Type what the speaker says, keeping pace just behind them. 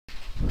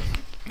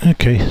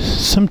Okay,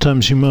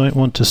 sometimes you might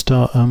want to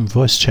start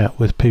voice chat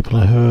with people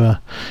who are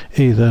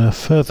either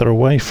further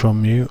away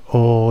from you,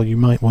 or you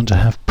might want to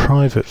have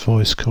private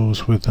voice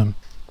calls with them.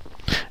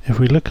 If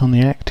we look on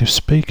the active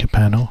speaker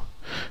panel,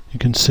 you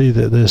can see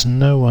that there's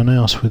no one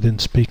else within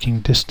speaking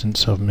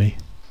distance of me.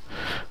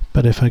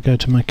 But if I go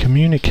to my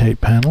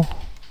communicate panel,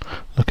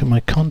 look at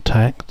my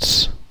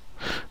contacts,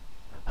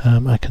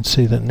 I can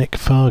see that Nick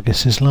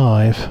Fargus is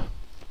live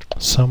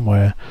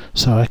somewhere,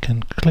 so I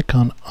can click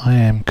on I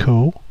am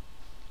cool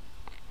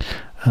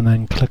and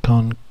then click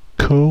on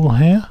cool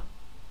here,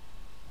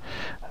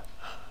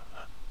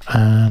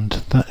 and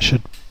that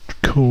should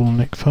call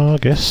Nick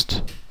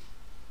Fargus,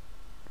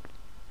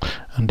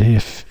 and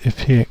if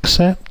he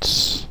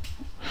accepts,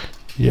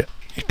 yeah,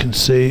 you can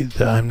see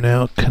that I'm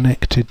now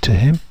connected to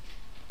him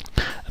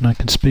and I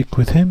can speak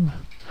with him.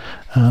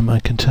 I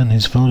can turn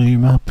his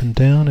volume up and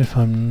down if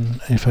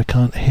I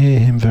can't hear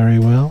him very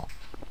well,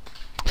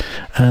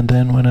 and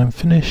then when I'm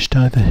finished,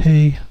 either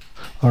he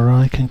or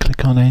I can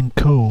click on end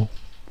call.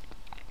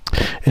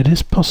 It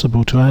is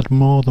possible to add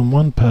more than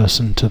one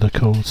person to the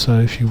call, so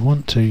if you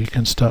want to, you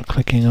can start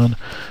clicking on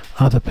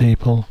other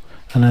people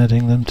and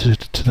adding them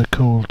to the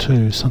call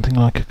too, something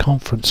like a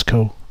conference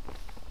call.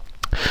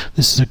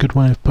 This is a good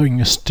way of putting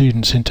your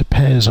students into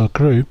pairs or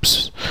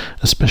groups,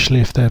 especially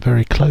if they're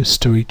very close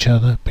to each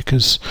other,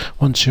 because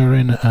once you're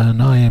in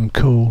an IM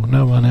call,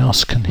 no one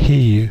else can hear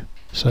you.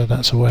 So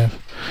that's a way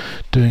of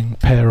doing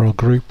pair or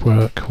group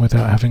work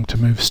without having to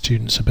move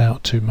students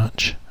about too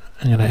much.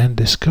 I'm going to end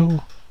this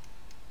call.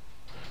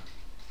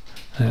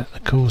 The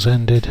call's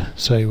ended,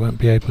 so you won't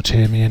be able to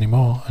hear me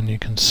anymore, and you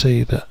can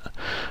see that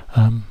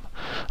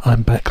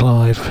I'm back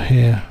live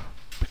here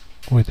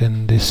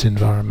within this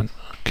environment.